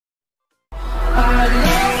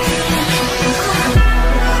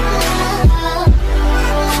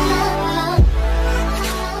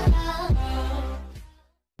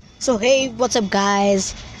So hey, what's up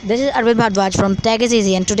guys, this is Arvind Bhardwaj from Tech is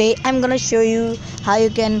Easy, and today I'm gonna show you how you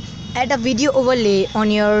can add a video overlay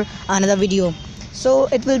on your another video. So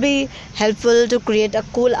it will be helpful to create a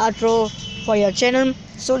cool outro for your channel.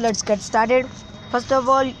 So let's get started. First of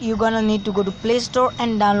all, you're gonna need to go to Play Store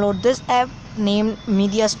and download this app named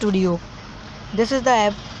Media Studio. This is the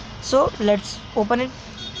app, so let's open it.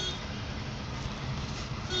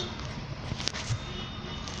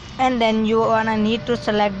 And then you wanna need to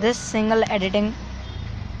select this single editing.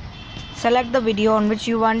 Select the video on which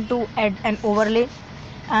you want to add an overlay.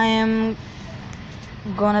 I am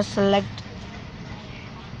gonna select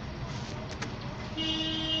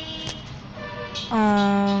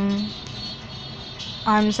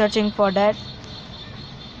I'm searching for that.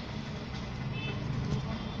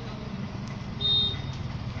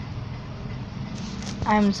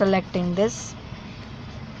 I'm selecting this,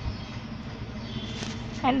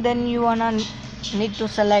 and then you wanna need to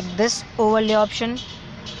select this overlay option. Select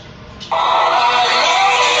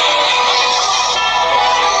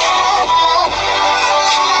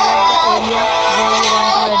the area where you want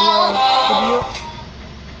to add your video.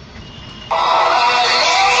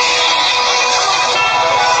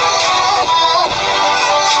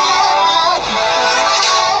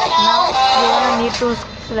 Now you wanna need to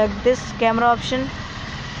select this camera option.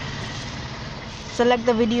 Select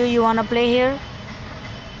the video you wanna play here,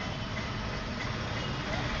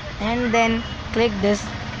 and then click this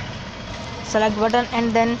select button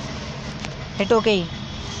and then hit OK.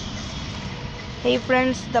 Hey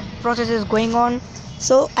friends, the process is going on,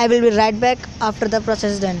 so I will be right back after the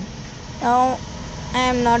process is done. Now I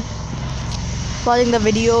am not pausing the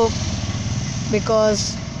video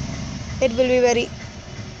because it will be very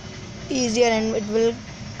easier and it will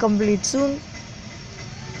complete soon.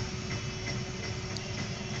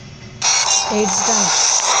 It's done.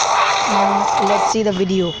 Now let's see the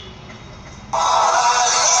video.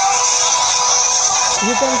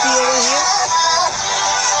 You can see over here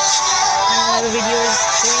another video is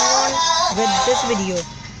going on with this video.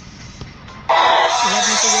 Let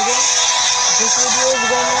me see again. This video is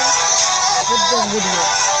going on with this video.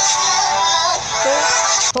 So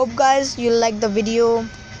hope guys you like the video,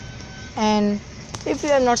 and if you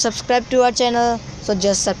have not subscribed to our channel, so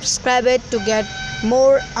just subscribe it to get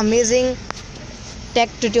more amazing tech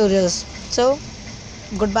tutorials. So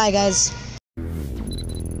goodbye guys.